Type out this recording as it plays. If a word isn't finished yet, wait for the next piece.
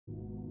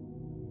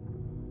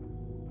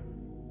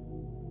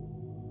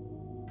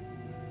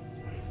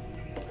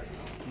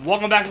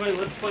Welcome back to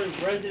Let's Play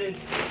Resident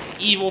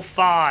Evil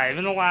 5.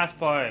 In the last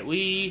part,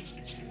 we...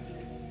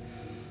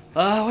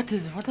 what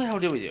the hell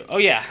did we do? Oh,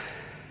 yeah.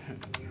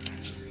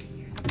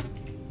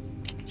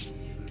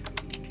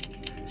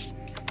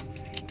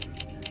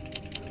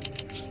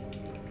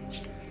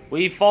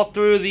 We fought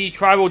through the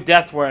tribal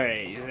death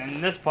rays. And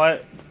in this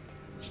part,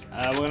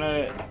 we're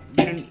gonna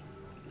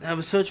have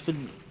a search for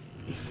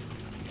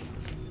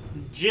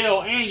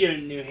Jill and get a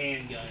new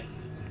handgun.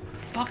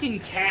 Fucking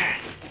cat.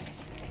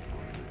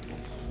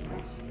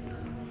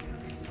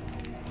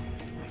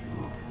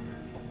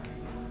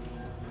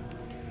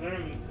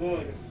 Very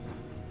good.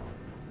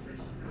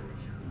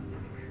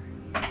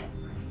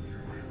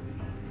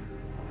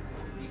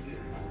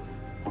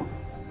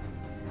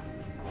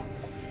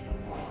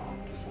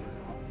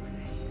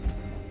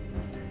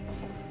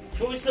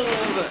 Choice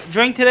of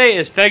drink today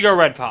is Faygo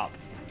Red Pop.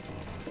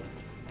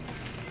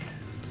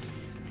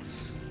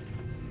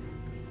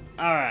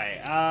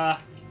 Alright,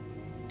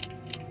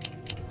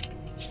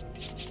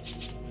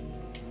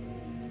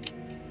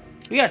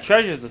 we got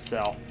treasures to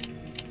sell.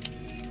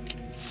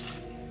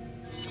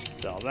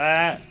 Sell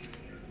that.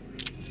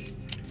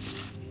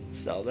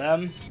 Sell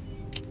them.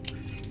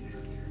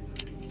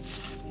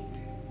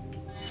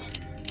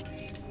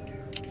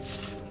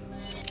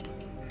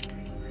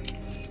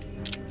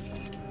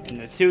 And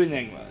the two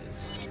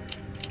Enigmas.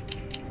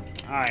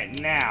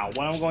 Alright, now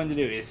what I'm going to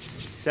do is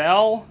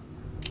sell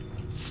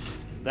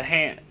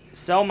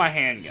my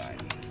handgun.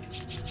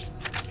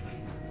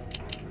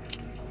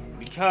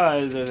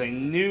 Because there's a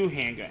new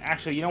handgun.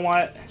 Actually, you know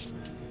what?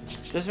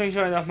 Just to make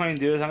sure I have enough money to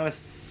do this, I'm gonna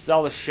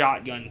sell the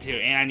shotgun too,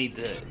 and I need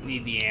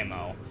the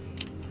ammo.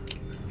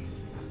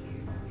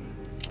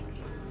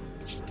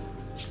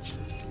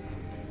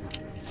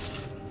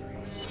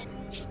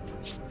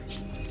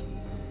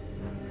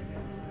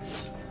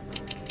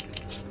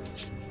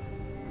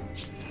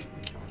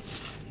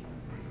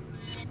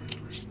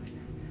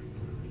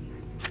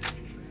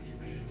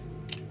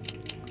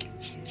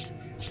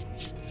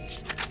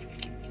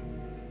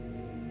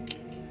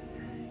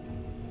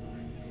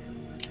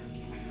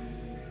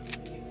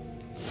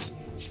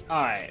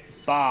 Alright,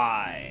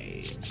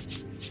 buy.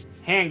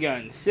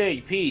 Handgun,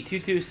 SIG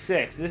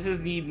P226. This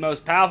is the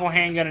most powerful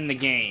handgun in the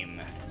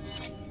game.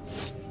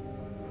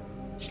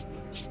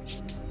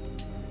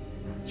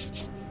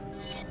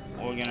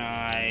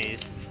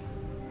 Organize.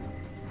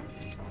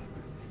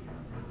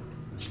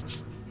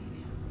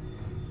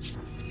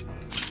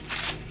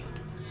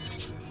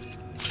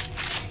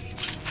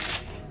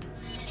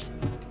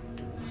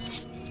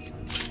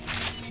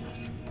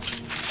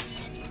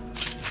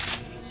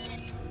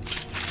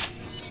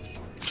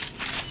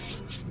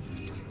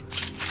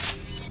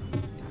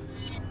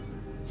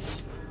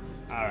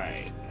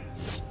 Alright.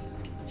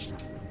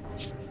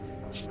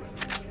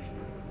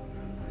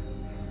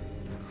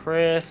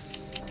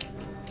 Chris.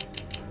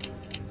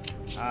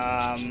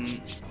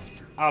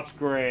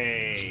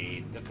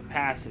 Upgrade the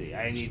capacity.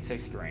 I need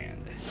 6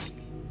 grand.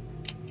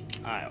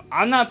 Alright.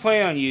 I'm not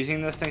planning on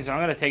using this thing, so I'm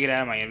gonna take it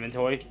out of my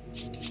inventory.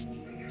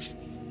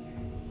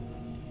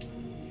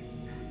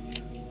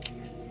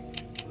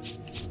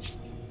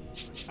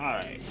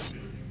 Alright.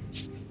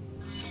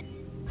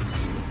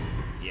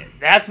 Yeah,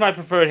 that's my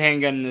preferred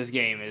handgun in this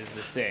game, is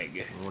the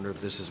SIG. I wonder if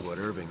this is what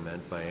Irving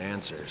meant by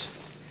answers.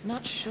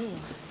 Not sure,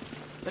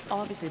 but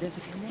obviously there's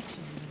a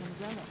connection with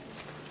Umbrella,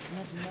 and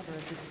that's never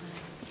a good sign.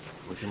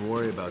 We can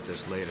worry about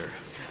this later.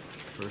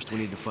 First, we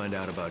need to find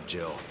out about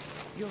Jill.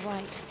 You're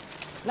right.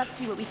 Let's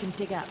see what we can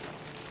dig up.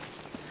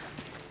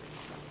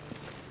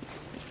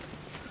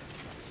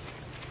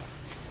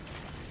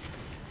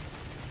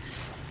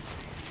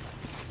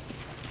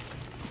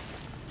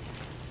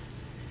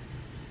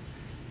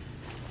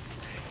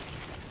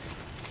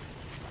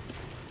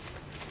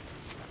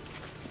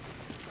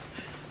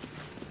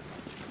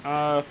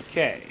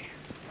 Okay.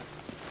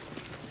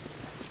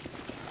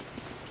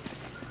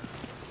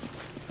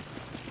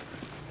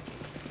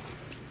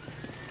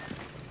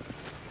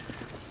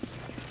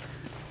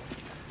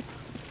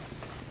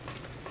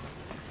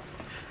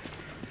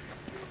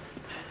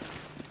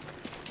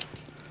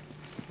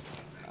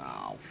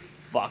 Oh,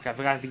 fuck. I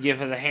forgot to give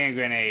her the hand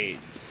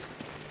grenades.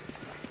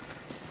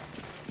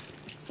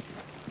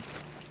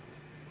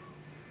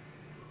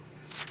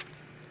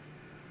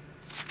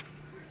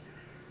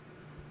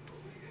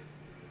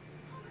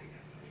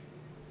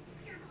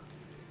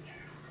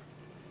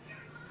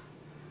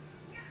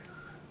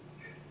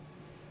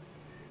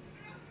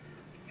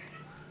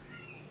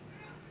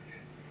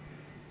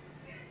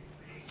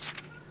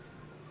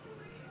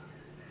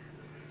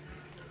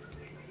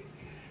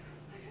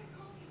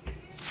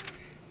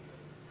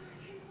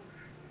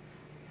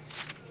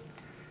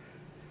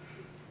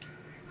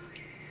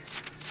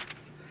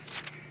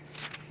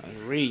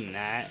 Reading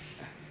that.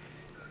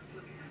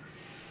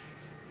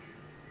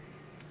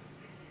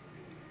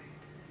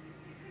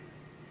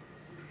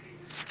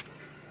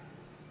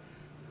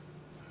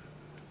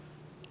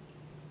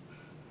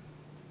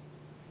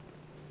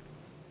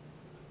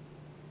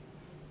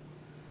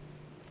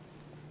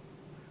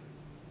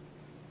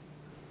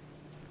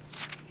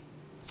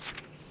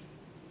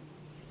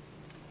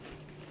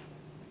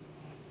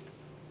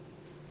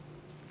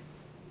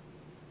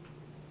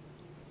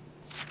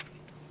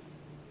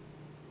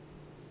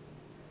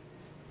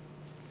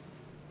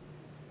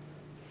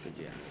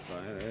 Vagina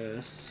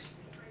virus.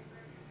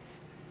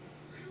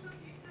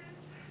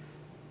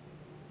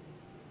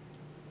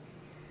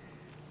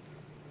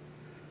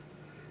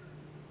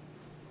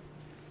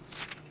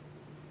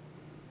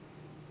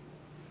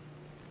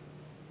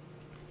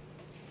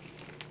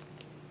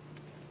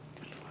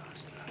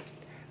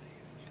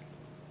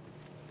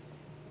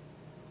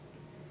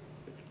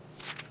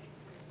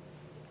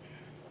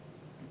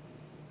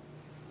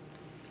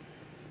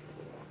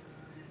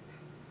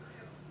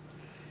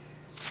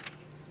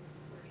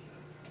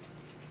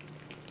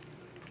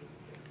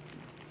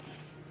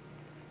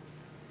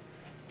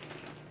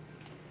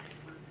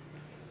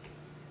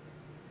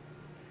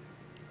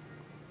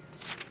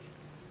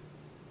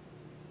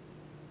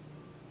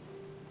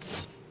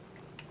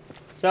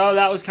 So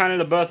that was kind of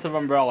the birth of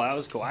Umbrella. That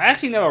was cool. I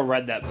actually never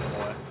read that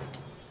before.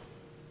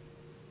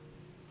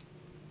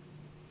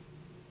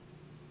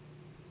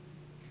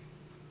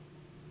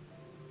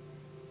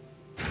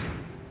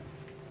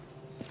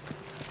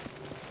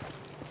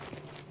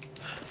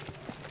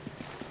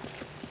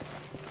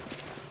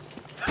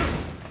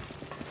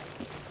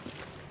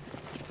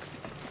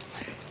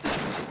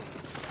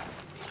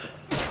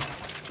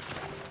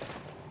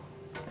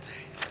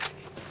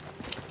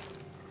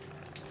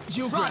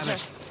 You grab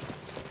it.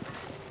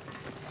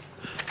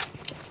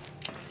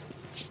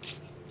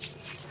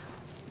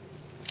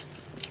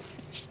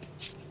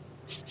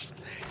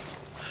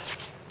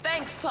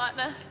 Thanks,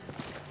 partner.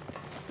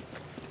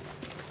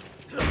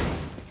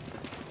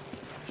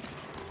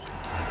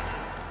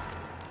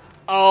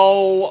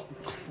 Oh,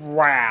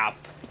 crap.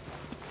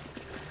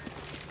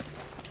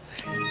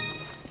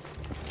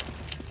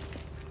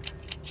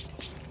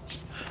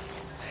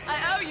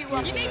 I owe you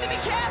one. You need to be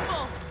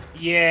careful.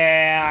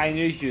 Yeah, I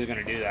knew she was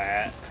gonna do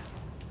that.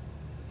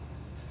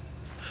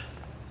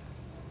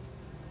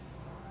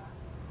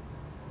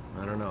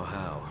 I don't know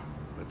how,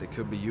 but they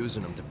could be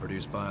using them to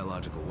produce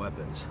biological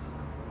weapons.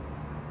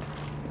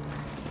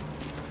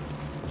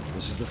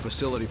 This is the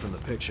facility from the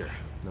picture,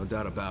 no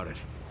doubt about it.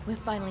 We're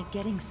finally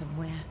getting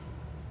somewhere.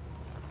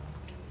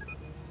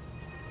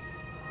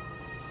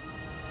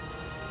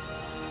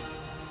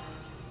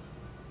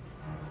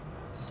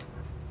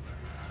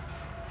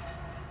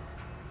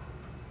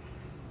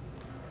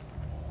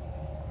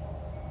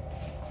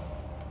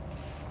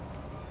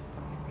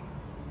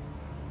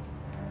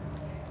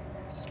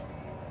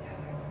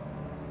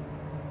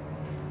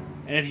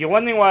 And if you're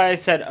wondering why I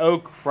said, oh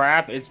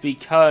crap, it's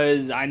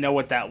because I know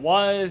what that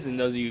was, and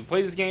those of you who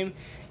play this game,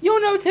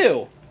 you'll know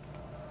too.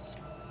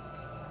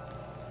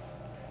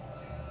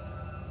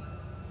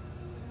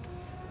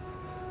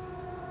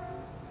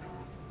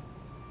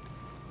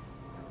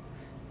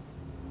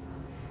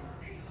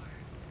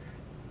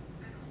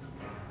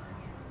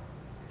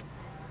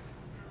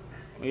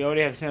 We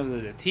already have samples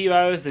of the T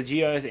virus, the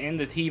G virus, and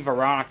the T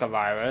Veronica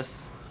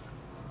virus.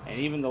 And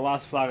even the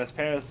Las Plagas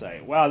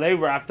parasite. Wow, they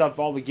wrapped up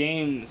all the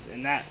games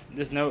in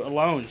this note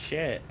alone.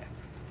 Shit.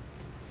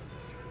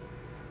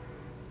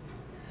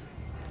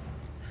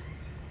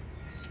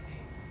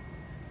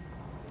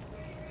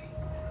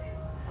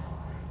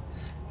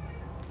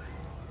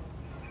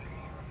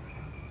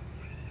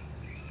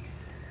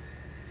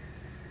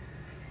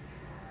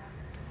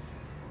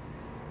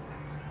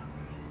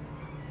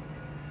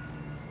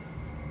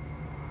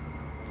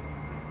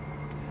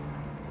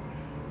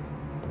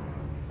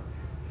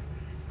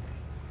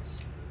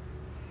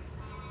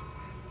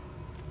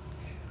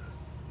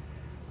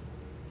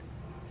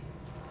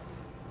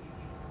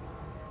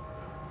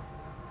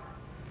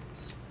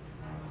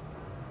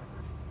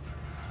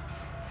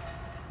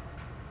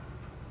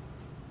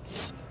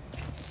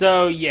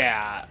 So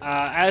yeah,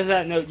 as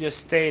that note just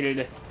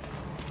stated,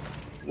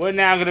 we're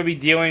now going to be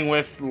dealing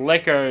with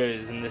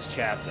liquors in this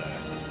chapter.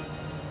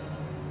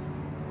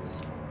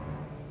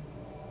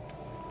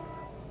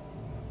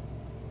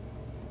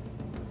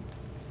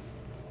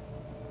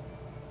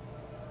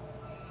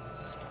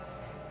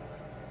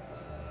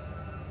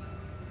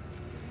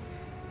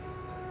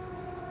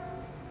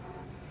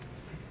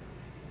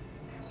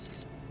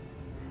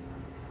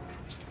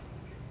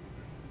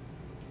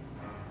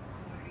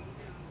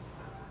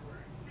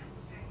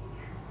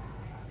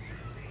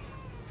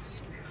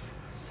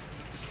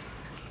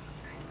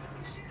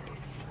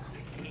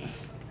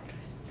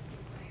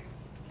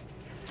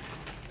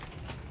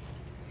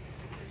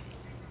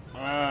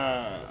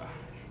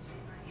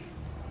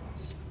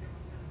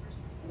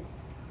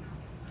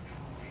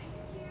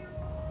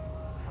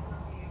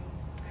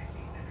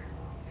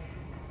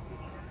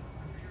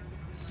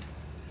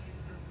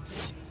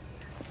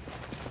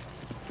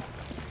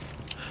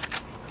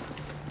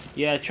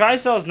 Yeah,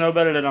 Tricell's no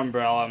better than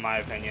Umbrella, in my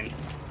opinion.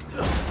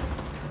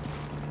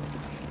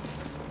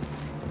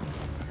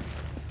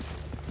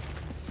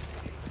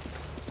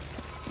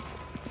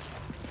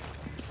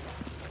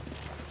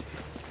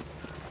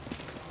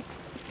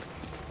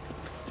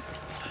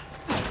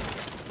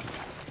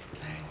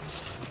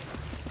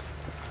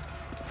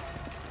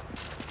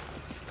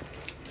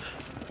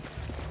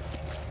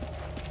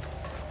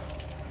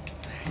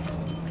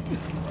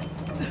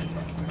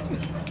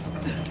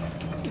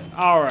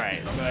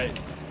 Alright, but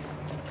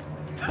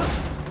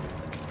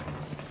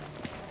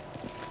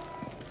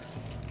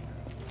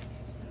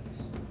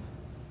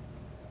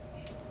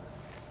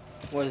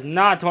Was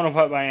not torn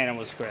apart by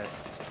animals,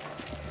 Chris.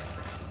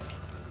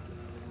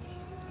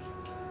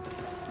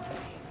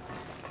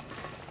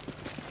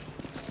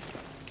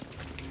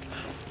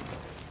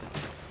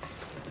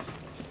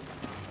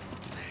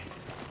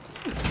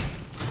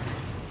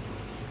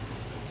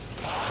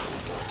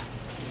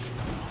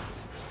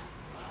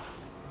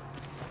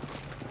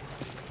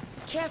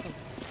 Careful.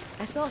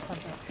 I saw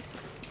something.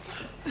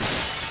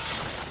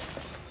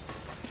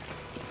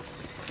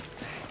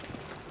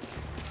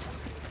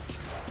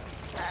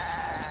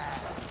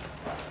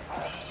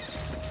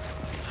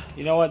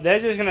 You know what? They're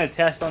just gonna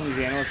test on these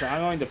animals, so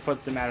I'm going to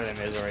put them out of their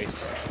misery.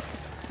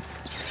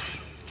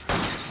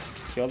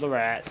 Kill the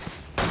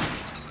rats.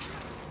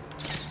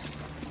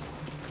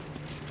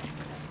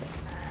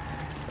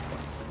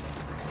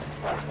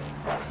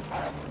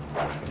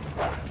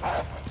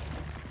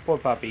 Poor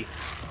puppy.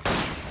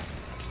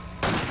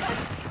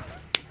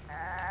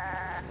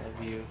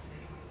 Love you.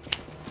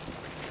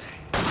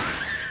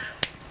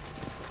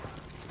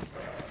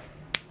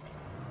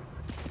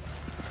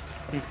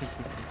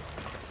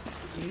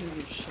 You need to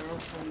get a shower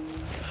from me.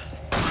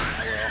 I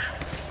will.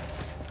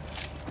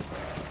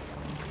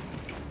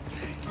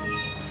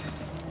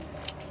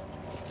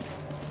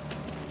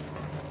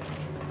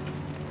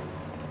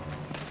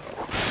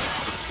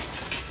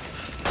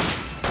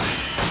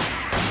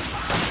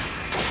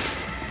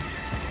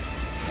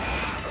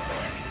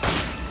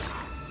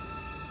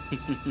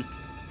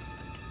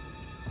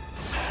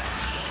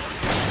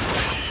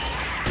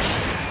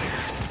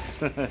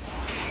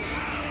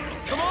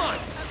 Come on!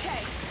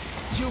 Okay.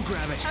 You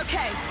grab it.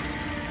 Okay.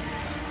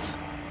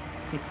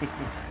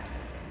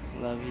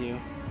 Love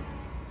you.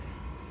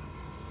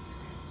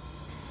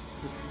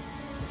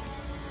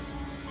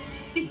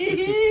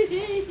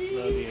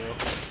 Love you.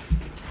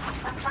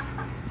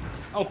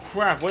 Oh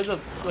crap, where's the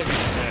flicker?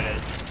 There it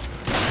is.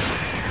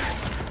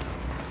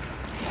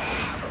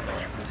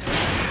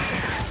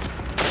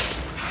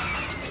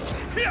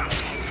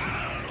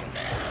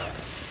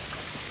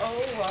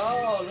 Oh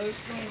wow, those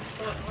things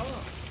start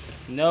up.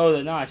 No,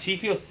 they're not. She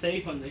feels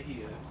safe under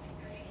here.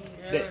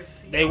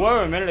 Yes. They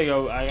were a minute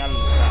ago. I got them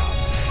to stop.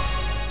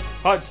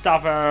 Heart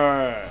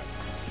stopper.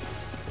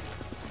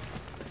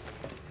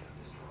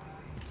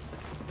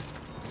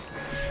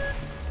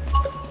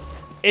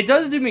 It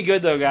does do me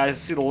good though, guys,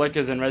 to see the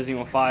lickers in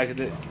Resident Evil 5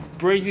 because it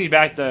brings me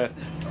back to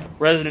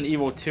Resident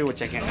Evil 2,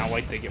 which I cannot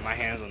wait to get my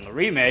hands on the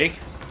remake.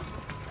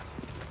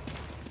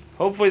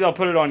 Hopefully they'll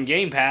put it on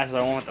Game Pass so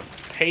I won't have to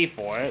pay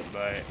for it,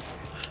 but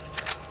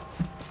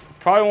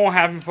probably won't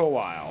happen for a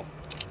while.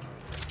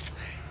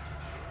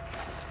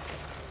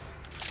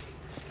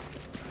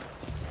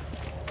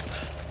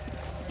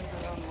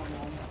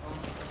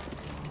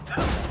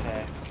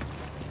 Okay.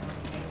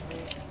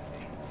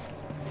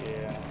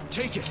 Yeah.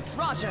 Take it.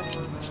 Roger.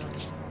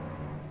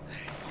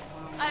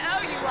 I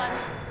owe you one.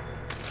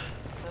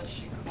 Says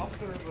she come up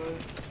there, but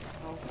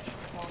no, she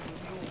come on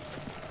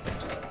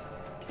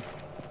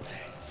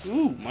the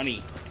mule. Ooh,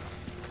 money.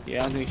 Yeah,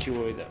 I don't think she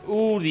will either.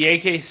 Ooh, the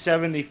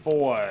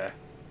AK-74.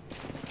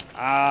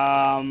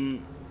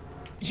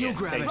 You yeah,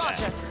 grab take it.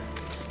 that.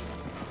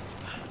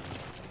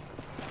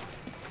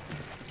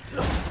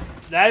 Roger.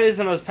 That is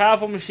the most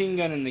powerful machine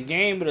gun in the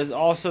game, but is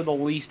also the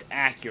least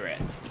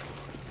accurate.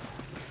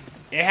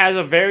 It has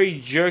a very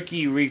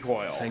jerky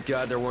recoil. Thank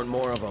God there weren't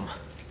more of them.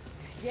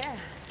 Yeah.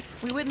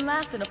 We wouldn't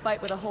last in a fight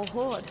with a whole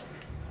horde.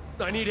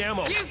 I need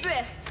ammo. Use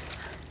this.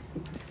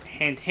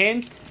 Hint,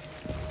 hint.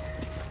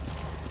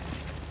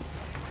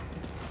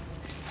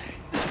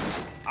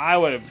 I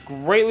would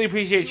greatly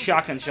appreciate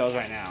shotgun shells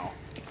right now.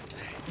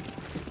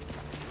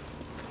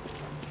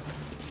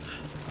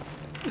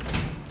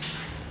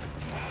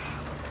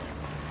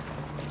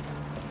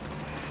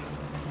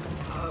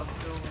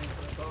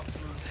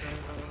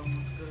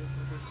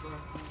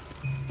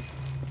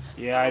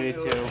 Yeah, I did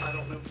too. I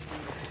don't know if it's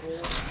going to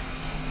pull.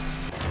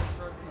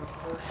 Striking a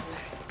portion.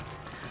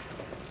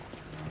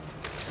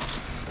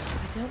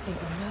 I don't think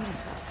they'll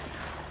notice us.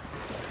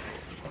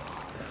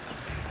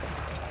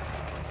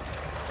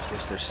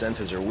 Guess their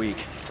senses are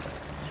weak.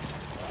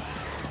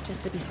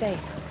 Just to be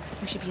safe,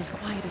 we should be as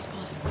quiet as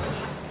possible.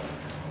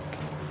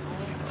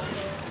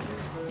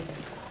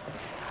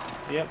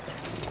 Yep.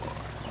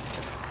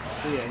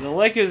 Yeah, the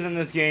lickers in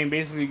this game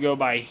basically go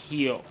by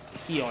healing.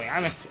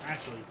 I'm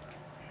actually.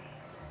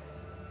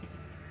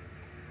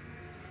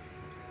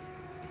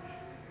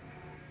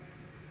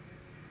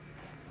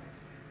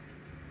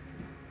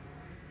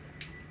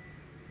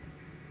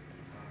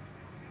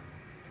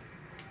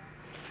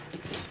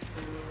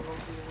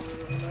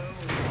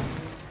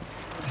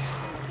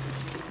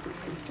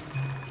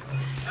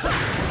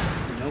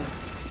 Nope.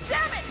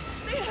 Damn it!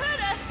 They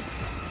hurt us!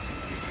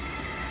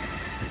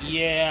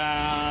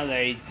 Yeah,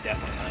 they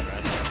definitely hurt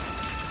us.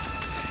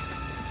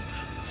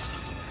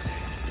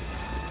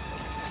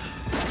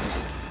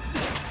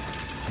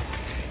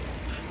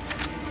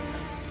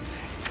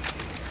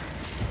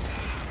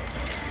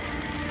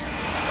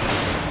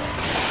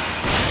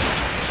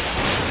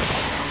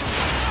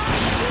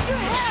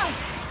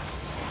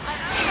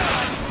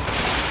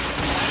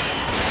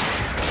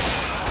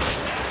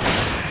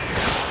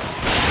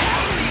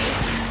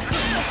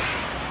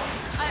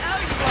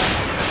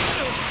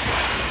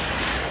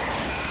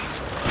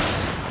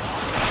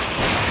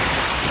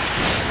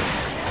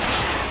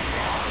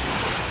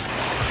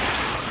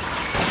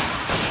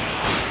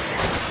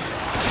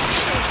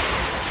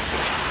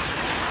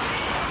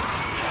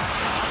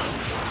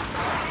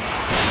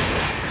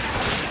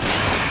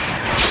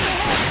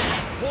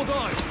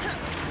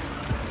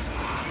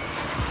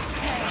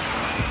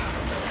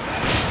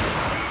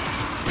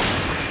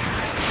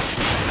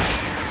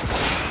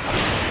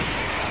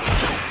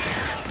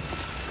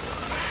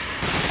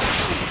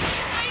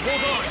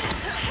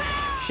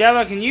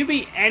 Sheva, can you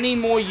be any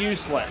more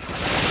useless?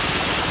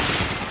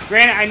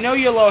 Granted, I know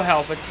you're low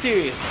health, but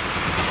seriously.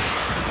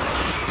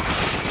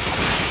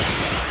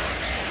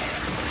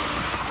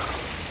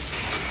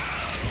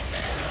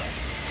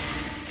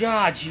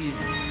 God, she's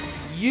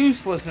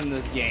useless in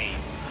this game.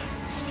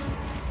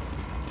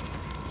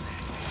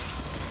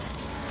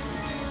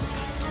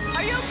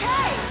 Are you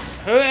okay?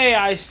 Her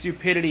AI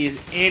stupidity is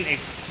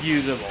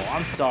inexcusable.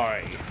 I'm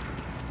sorry.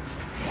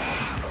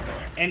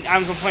 And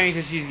I'm complaining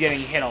because she's getting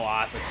hit a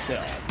lot, but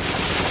still.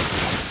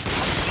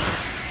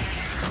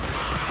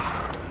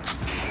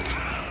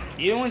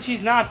 Even when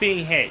she's not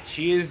being hit,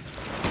 she is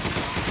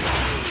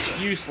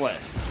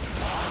useless.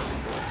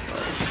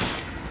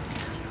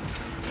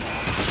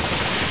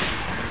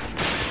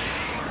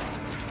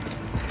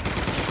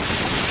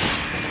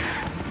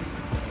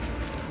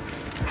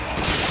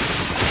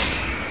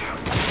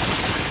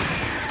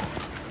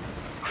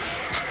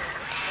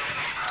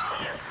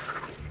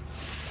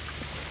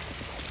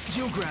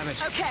 You'll grab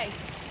it. Okay.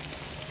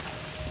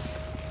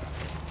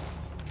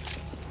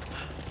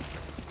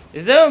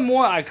 Is there a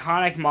more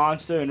iconic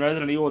monster in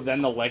Resident Evil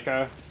than the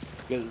Licker?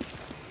 Because,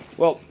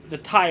 well, the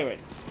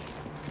Tyrant.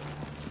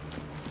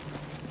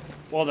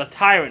 Well, the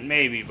Tyrant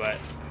maybe, but...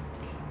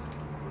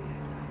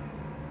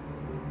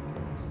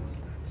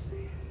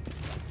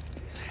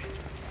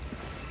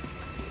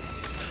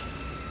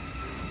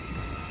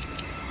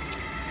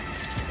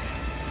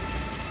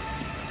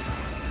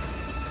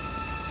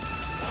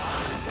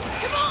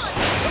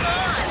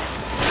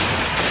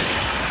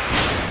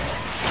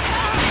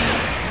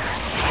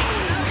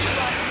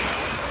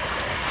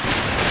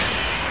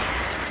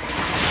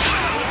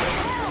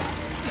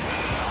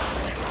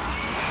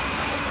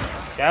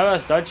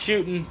 Sheva, start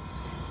shooting.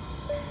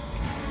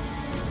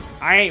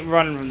 I ain't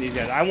running from these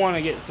guys. I want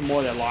to get some more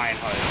of their lion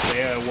hearts.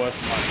 They are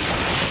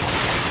worth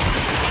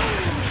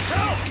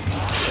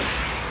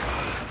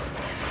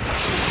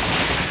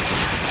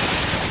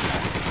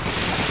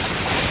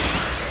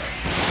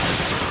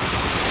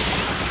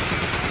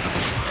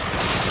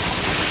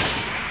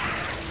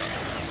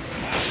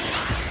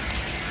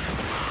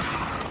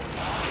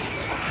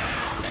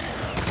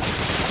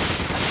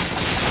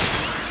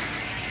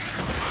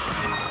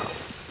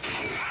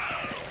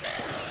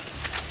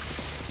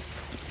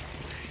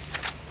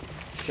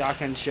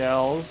shotgun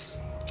shells,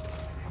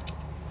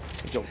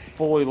 which will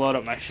fully load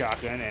up my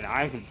shotgun, and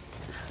I can.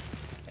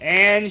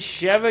 And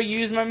Sheva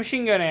used my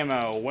machine gun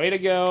ammo. Way to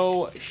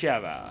go,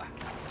 Sheva.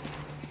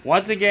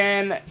 Once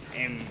again,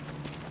 am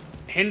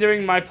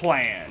hindering my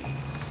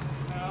plans.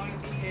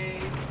 Okay.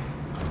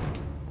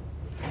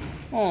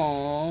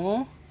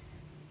 Aww.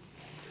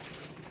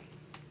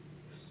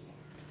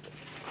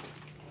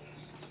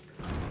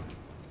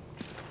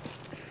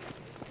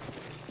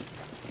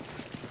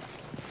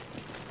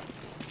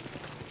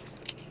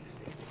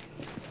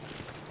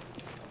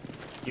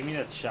 Give me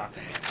that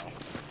shotgun ammo.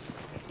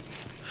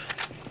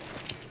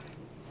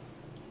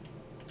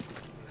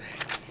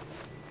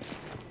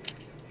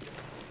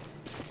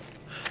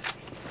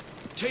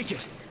 Take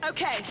it.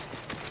 Okay.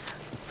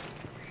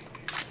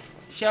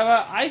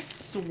 Sheva, I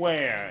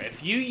swear,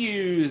 if you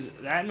use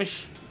that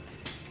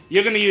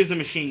you're gonna use the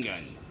machine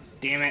gun.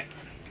 Damn it.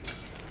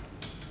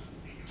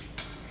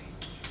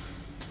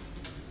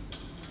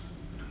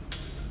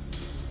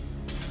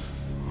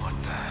 What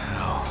the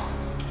hell?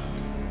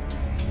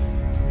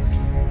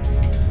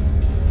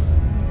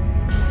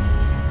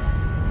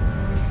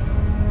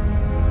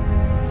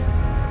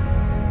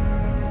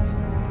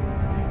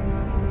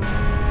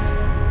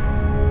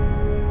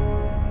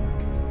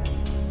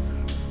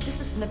 This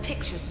was in the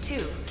pictures,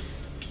 too.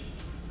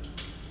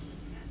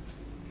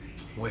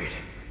 Wait.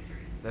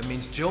 That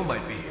means Jill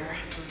might be here.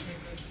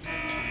 This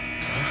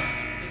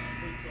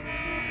week's over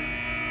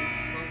here. It's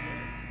Sunday.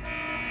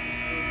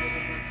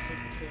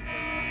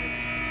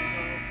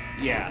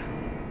 Yeah.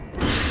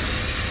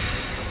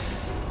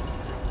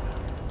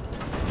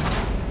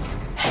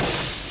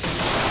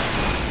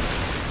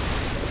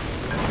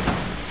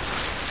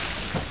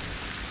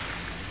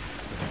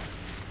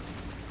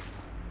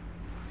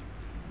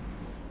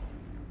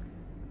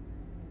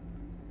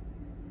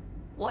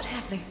 What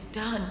have they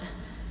done?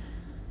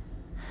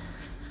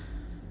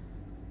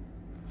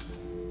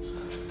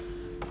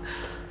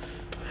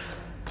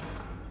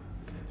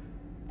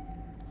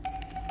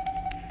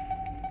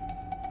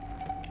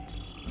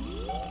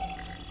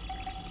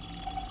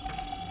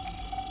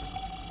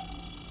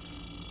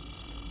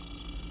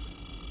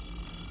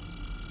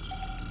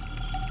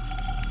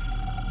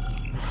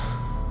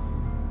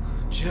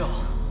 Jill.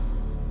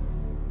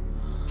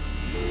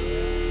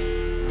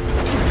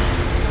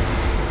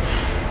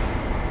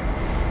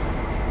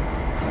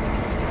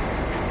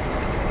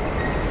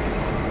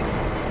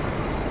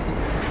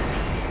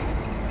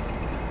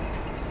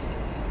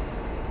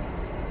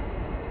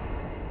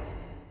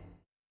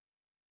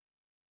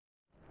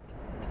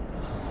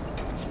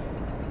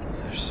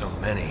 There's so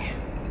many.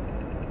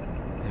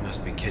 They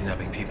must be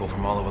kidnapping people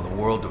from all over the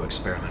world to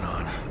experiment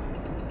on.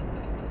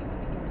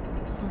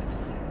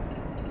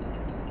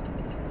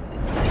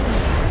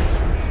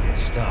 It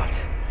stopped.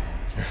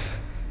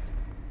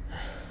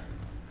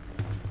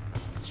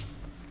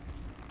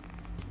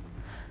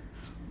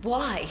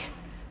 Why?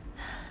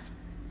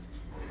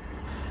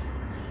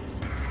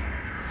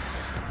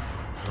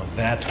 Well,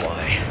 that's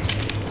why.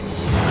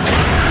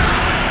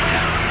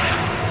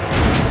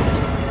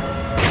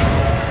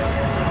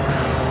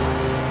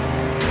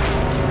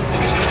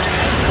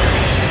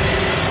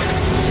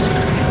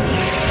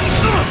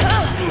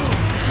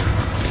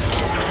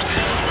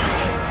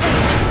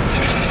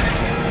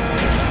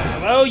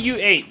 Hello, you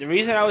 8. The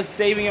reason I was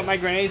saving up my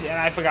grenades and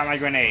I forgot my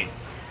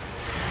grenades.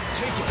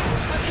 Take it.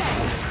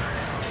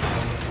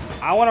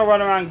 I want to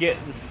run around and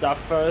get the stuff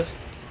first.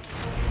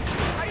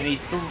 I need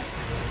 3.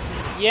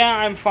 Yeah,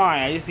 I'm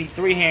fine. I just need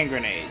 3 hand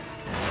grenades.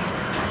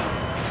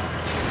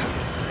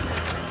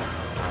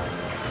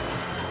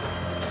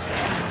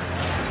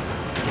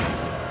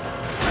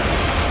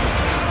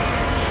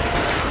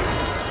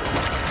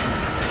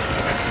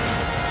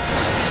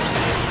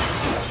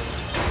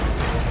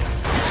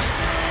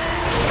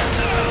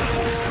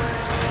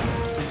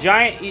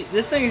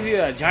 This thing is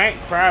either a giant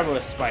crab or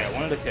a spider,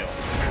 one of the two.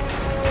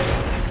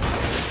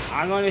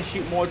 I'm going to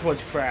shoot more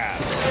towards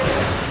crabs.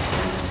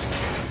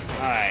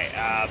 Alright,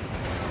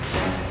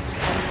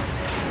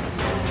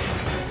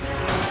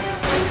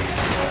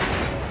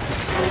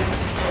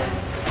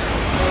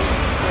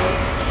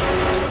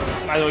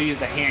 might as well use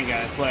the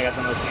handgun, that's what I got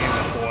the most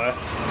ammo for.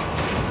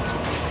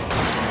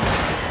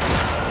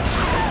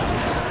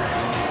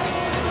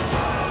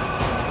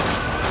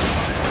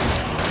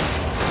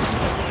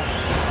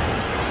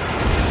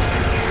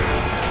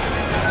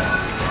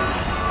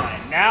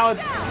 Now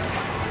it's...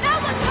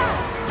 Now's our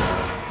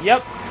chance!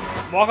 Yep.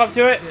 Walk up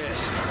to it.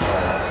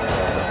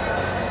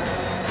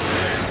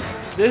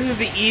 This is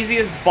the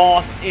easiest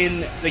boss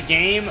in the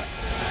game.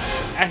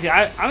 Actually,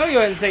 I'm going to go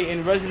ahead and say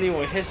in Resident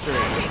Evil history.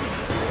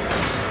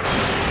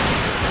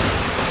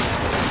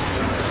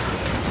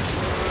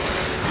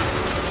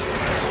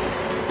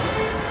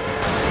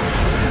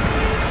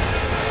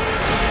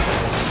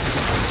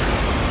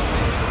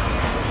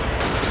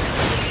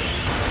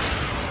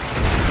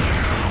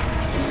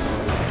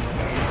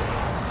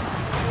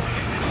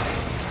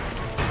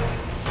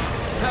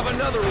 Have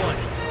another one.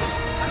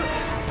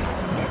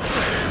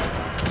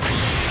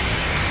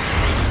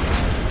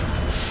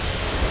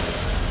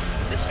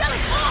 The shell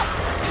is off!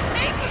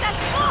 Aim for that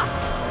spot!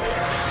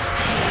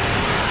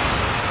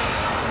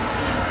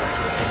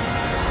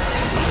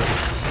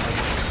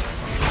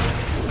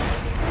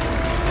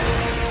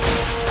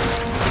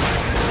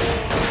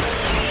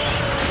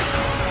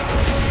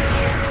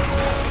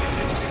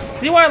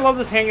 See why I love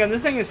this handgun?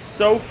 This thing is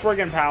so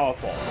friggin'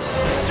 powerful.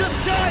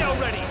 Just die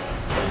already.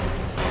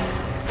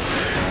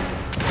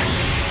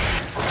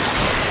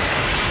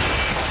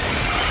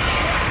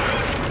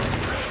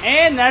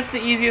 And that's the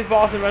easiest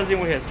boss in Resident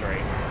Evil history.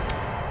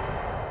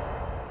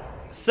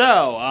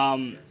 So,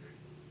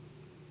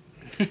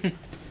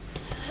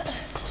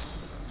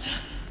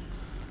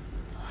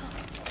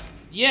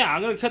 yeah,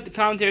 I'm going to cut the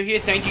commentary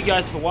here. Thank you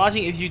guys for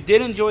watching. If you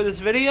did enjoy this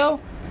video,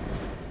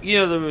 you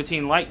know the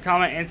routine. Like,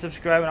 comment, and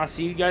subscribe, and I'll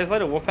see you guys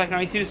later.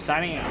 Wolfpack92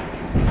 signing out.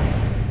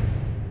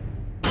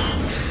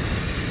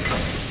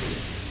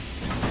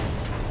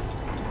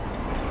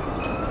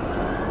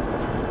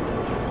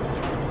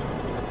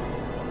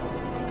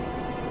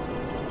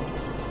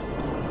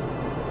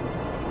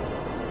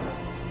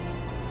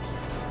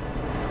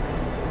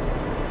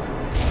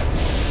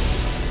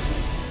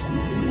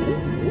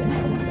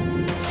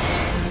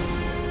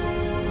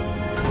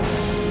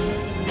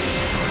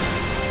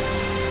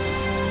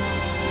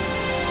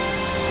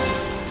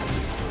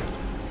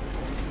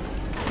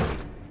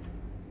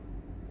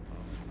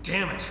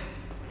 Damn it.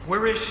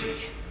 Where is she?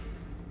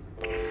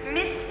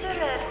 Mr.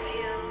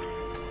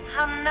 Redfield,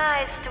 how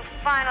nice to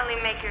finally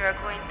make your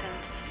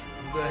acquaintance.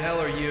 Who the hell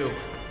are you?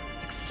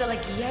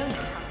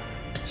 Exiligiona.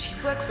 She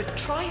works for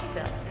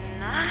Tricell,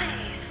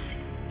 Nice.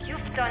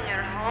 You've done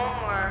your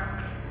homework.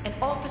 an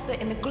officer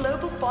in the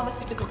Global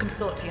Pharmaceutical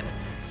Consortium.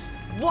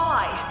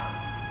 Why?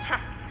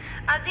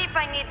 As if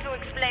I need to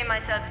explain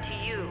myself to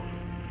you.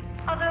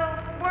 Although,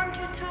 weren't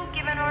you two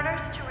given orders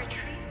to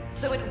retreat?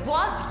 So it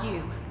was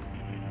you.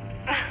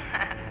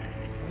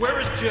 Where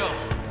is Jill?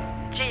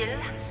 Jill,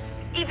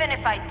 even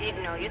if I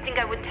did know, you think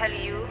I would tell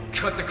you?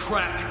 Cut the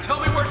crap. Tell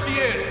me where she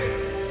is.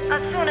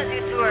 As soon as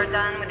you two are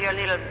done with your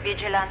little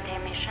vigilante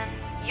mission,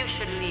 you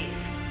should leave.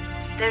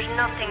 There's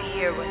nothing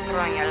here worth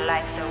throwing your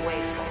lives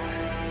away for.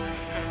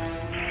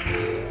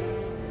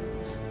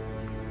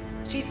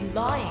 She's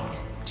lying.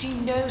 She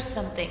knows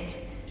something.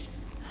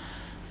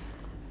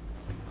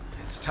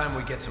 It's time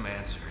we get some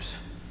answers.